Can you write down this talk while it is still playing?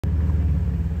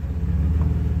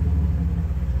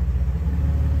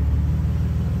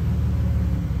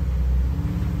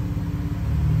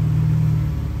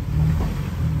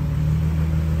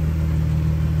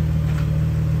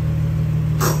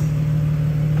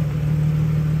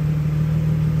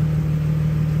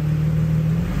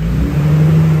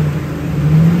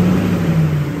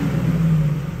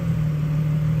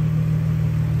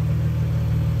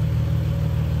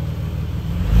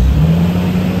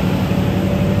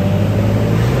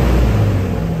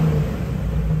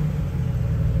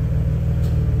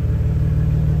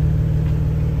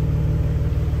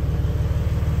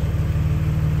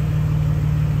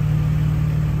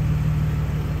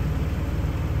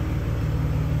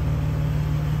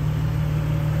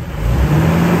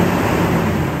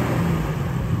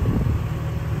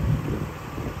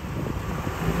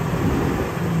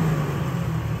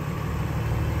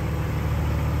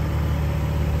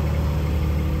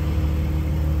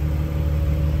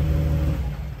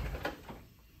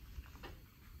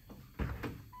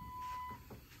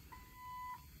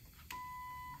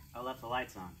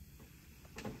lights on.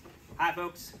 Hi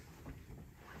folks,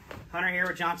 Hunter here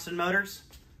with Johnson Motors.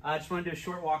 I just want to do a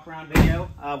short walk around video.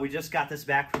 We just got this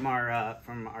back from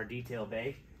our detail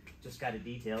bay. Just got it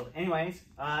detailed. Anyways,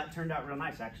 it turned out real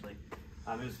nice actually.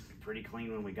 It was pretty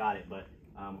clean when we got it, but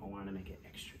I wanted to make it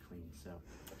extra clean. So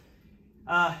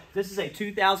this is a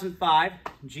 2005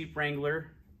 Jeep Wrangler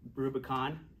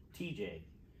Rubicon TJ,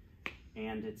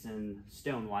 and it's in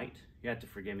stone white. You have to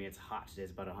forgive me, it's hot today.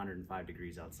 It's about 105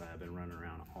 degrees outside. I've been running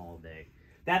around all day.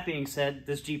 That being said,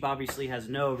 this Jeep obviously has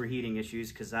no overheating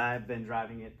issues because I've been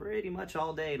driving it pretty much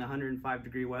all day in 105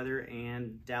 degree weather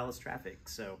and Dallas traffic.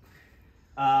 So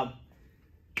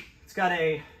it's got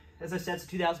a, as I said, it's a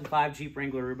 2005 Jeep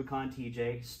Wrangler Rubicon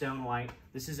TJ, stone white.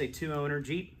 This is a 2-owner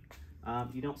Jeep.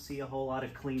 You don't see a whole lot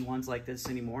of clean ones like this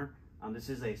anymore. This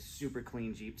is a super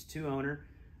clean Jeep. It's 2-owner.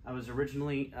 I was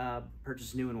originally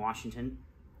purchased new in Washington,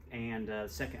 and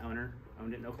second owner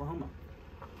owned it in Oklahoma.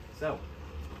 So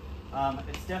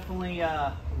it's definitely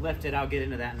lifted. I'll get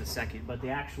into that in a second, but the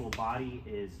actual body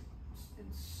is in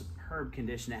superb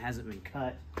condition. It hasn't been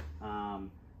cut,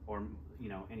 or you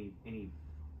know,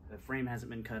 the frame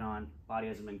hasn't been cut on, body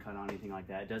hasn't been cut on, anything like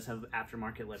that. It does have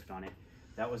aftermarket lift on it.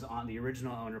 That was on the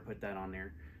original owner, put that on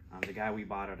there. The guy we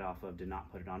bought it off of did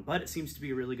not put it on, but it seems to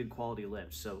be a really good quality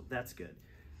lift, so that's good.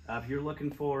 If you're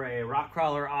looking for a rock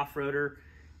crawler off-roader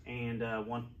and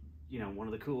one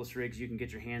of the coolest rigs you can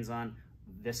get your hands on,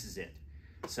 this is it.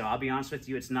 So I'll be honest with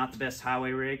you, it's not the best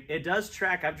highway rig. It does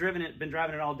track. I've driven it, been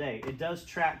driving it all day. It does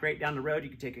track great down the road. You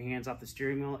can take your hands off the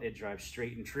steering wheel. It drives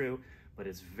straight and true, but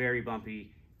it's very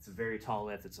bumpy. It's a very tall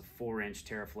lift. It's a 4-inch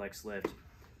Teraflex lift,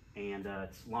 and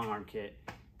it's long arm kit.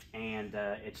 And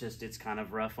it's kind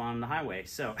of rough on the highway.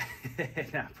 So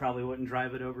I probably wouldn't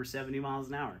drive it over 70 miles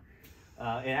an hour.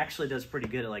 It actually does pretty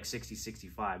good at like 60,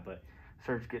 65, but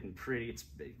starts getting pretty,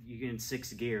 you get in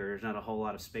 6th gear, there's not a whole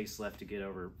lot of space left to get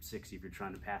over 60 if you're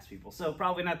trying to pass people. So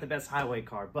probably not the best highway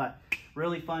car, but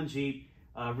really fun Jeep,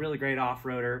 really great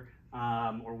off-roader,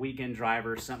 or weekend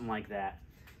driver, something like that.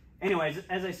 Anyways,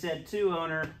 as I said,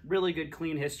 2-owner, really good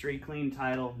clean history, clean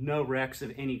title, no wrecks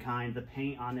of any kind. The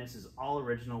paint on this is all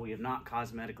original. We have not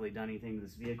cosmetically done anything to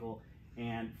this vehicle,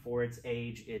 and for its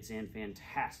age, it's in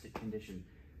fantastic condition.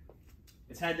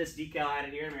 It's had this decal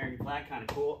added here, American flag, kind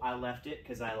of cool. I left it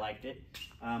because I liked it.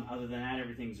 Other than that,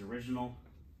 everything's original.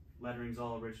 Lettering's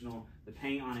all original. The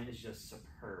paint on it is just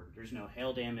superb. There's no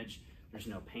hail damage. There's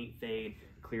no paint fade.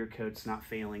 Clear coat's not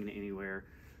failing anywhere.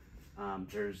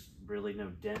 There's really no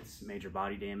dents, major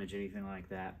body damage, anything like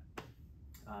that.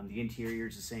 The interior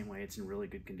is the same way. It's in really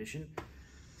good condition.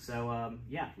 So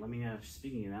yeah,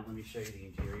 speaking of that, let me show you the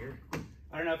interior.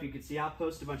 I don't know if you can see, I'll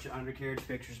post a bunch of undercarriage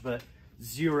pictures, but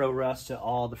zero rust at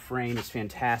all. The frame is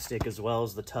fantastic, as well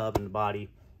as the tub and the body.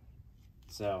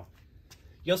 So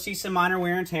you'll see some minor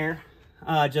wear and tear,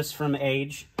 just from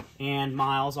age and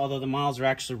miles, although the miles are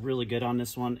actually really good on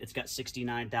this one. It's got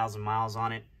 69,000 miles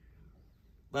on it.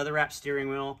 Leather wrapped steering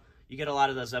wheel. You get a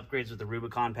lot of those upgrades with the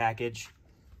Rubicon package.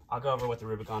 I'll go over what the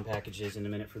Rubicon package is in a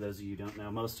minute for those of you who don't know.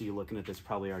 Most of you looking at this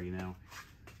probably already know.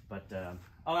 But,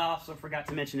 oh, I also forgot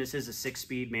to mention this is a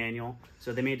 6-speed manual.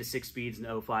 So they made the 6 speeds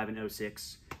in 05 and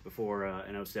 06 before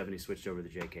in 07 they switched over to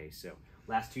the JK. So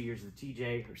last 2 years of the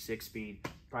TJ are 6-speed.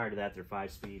 Prior to that, they're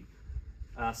 5-speed.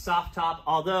 Soft top,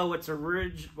 although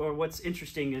what's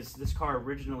interesting is this car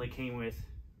originally came with,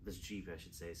 this Jeep I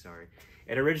should say, sorry.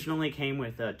 It originally came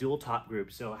with a dual top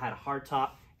group, so it had a hard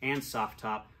top and soft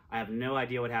top. I have no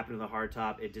idea what happened to the hard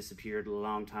top. It disappeared a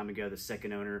long time ago. The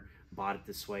second owner bought it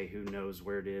this way. Who knows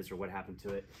where it is or what happened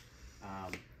to it.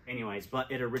 Anyways, but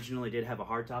it originally did have a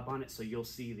hard top on it, so you'll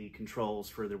see the controls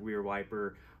for the rear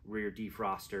wiper, rear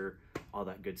defroster, all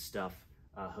that good stuff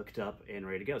hooked up and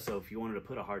ready to go. So if you wanted to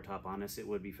put a hard top on this, it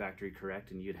would be factory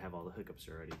correct and you'd have all the hookups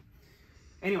already.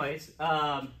 Anyways,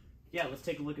 yeah, let's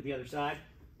take a look at the other side.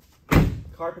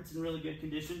 Carpet's in really good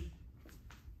condition.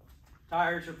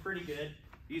 Tires are pretty good.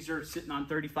 These are sitting on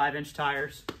 35-inch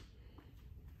tires.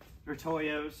 They're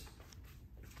Toyos.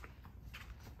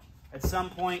 At some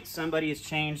point, somebody has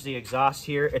changed the exhaust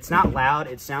here. It's not loud.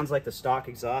 It sounds like the stock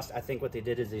exhaust. I think what they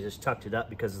did is they just tucked it up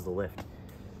because of the lift.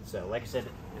 So, like I said,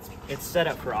 it's set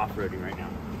up for off-roading right now.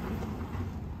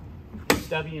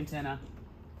 Stubby antenna.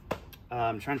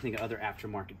 I'm trying to think of other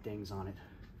aftermarket things on it.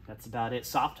 That's about it.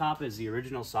 Soft top is the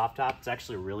original soft top. It's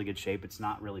actually in really good shape. It's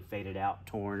not really faded out,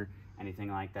 torn,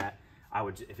 anything like that.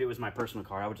 If it was my personal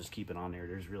car, I would just keep it on there.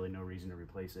 There's really no reason to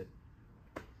replace it.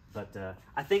 But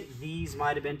I think these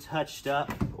might have been touched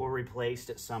up or replaced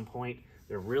at some point.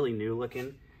 They're really new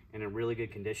looking and in really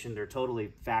good condition. They're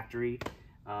totally factory.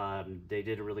 They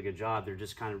did a really good job. They're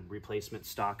just kind of replacement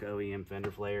stock OEM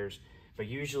fender flares. but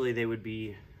usually they would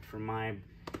be, from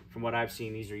what I've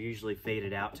seen, these are usually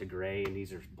faded out to gray, and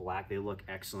these are black. They look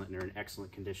excellent, and they're in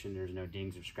excellent condition. There's no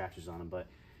dings or scratches on them, but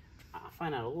I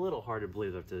find that a little hard to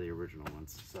believe up to the original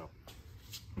ones. So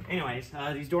anyways,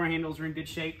 these door handles are in good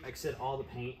shape. Like I said, all the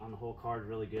paint on the whole car is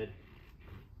really good.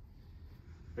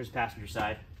 There's the passenger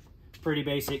side. Pretty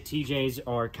basic. TJs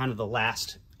are kind of the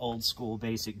last old school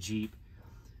basic Jeep.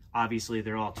 Obviously,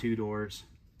 they're all 2 doors.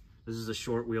 This is a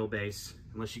short wheelbase,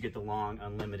 unless you get the long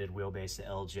unlimited wheelbase, the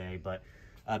LJ, but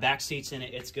back seats in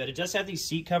it, it's good. It does have these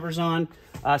seat covers on.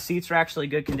 Seats are actually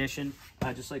good condition,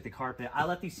 just like the carpet. I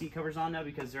let these seat covers on though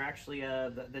because they're actually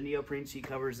the neoprene seat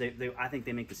covers. I think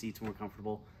they make the seats more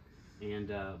comfortable, and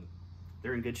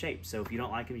they're in good shape. So if you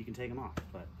don't like them, you can take them off.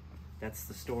 But that's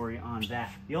the story on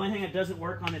that. The only thing that doesn't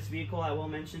work on this vehicle, I will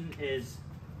mention, is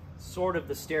sort of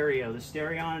the stereo. The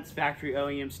stereo on its factory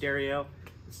OEM stereo.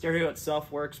 The stereo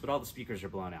itself works, but all the speakers are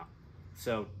blown out.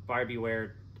 So buyer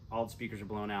beware, all the speakers are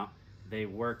blown out. They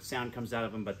work, sound comes out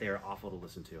of them, but they're awful to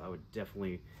listen to. I would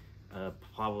definitely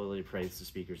probably praise the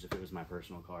speakers if it was my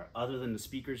personal car. Other than the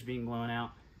speakers being blown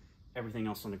out, everything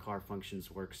else on the car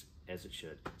functions, works as it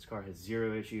should. This car has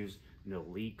 0 issues, no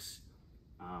leaks.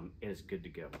 It is good to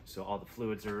go. So all the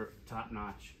fluids are top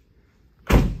notch.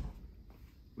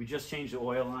 We just changed the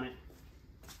oil on it.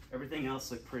 Everything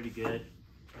else looked pretty good.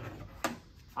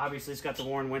 Obviously, it's got the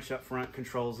Warren winch up front,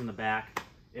 controls in the back.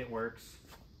 It works.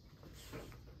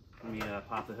 Let me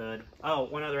pop the hood. Oh,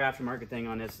 one other aftermarket thing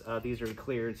on this. These are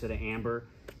clear instead of amber,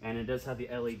 and it does have the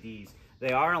LEDs.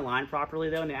 They are aligned properly,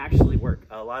 though, and they actually work.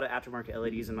 A lot of aftermarket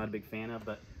LEDs I'm not a big fan of,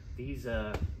 but these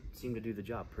seem to do the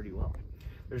job pretty well.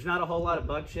 There's not a whole lot of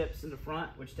bug chips in the front,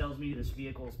 which tells me this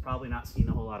vehicle's probably not seen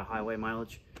a whole lot of highway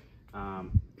mileage.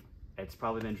 It's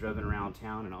probably been driven around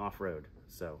town and off-road.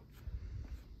 So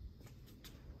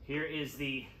here is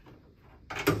the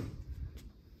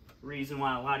reason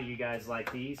why a lot of you guys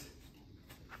like these.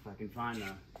 If I can find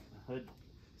the hood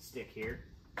stick here.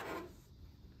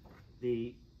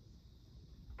 There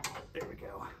we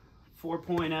go.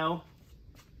 4.0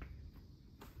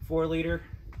 4-liter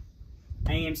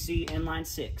AMC inline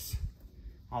 6,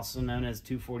 also known as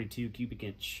 242 cubic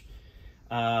inch.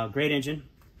 Great engine.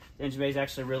 The engine bay is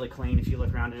actually really clean. If you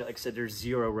look around it, like I said, there's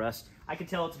 0 rust. I can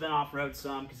tell it's been off-road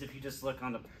some, because if you just look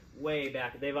on the way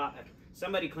back,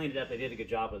 somebody cleaned it up. They did a good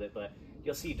job with it, but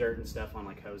you'll see dirt and stuff on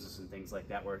like hoses and things like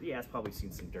that, where yeah, it's probably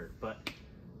seen some dirt, but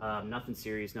nothing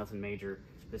serious, nothing major.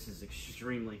 This is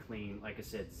extremely clean. Like I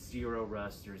said, 0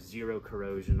 rust. There's 0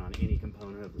 corrosion on any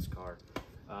component of this car.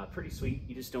 Pretty sweet.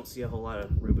 You just don't see a whole lot of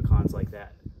Rubicons like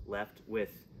that left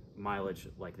with mileage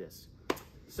like this.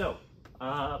 So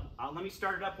let me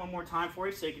start it up one more time for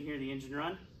you so you can hear the engine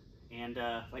run. And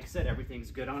like I said,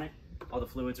 everything's good on it. All the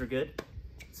fluids are good.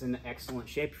 It's in excellent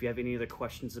shape. If you have any other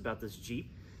questions about this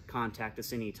Jeep, contact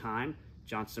us anytime.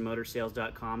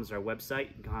 JohnstonMotorsSales.com is our website.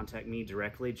 You can contact me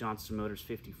directly,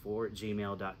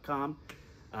 johnstonmotors54@gmail.com.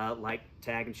 Like,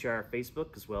 tag, and share our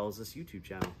Facebook as well as this YouTube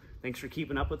channel. Thanks for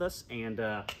keeping up with us, and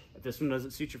if this one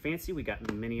doesn't suit your fancy, we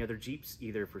got many other Jeeps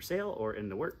either for sale or in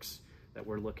the works that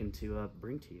we're looking to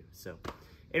bring to you. So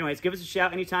anyways, give us a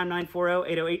shout anytime,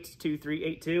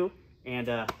 940-808-2382,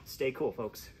 and stay cool,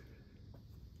 folks.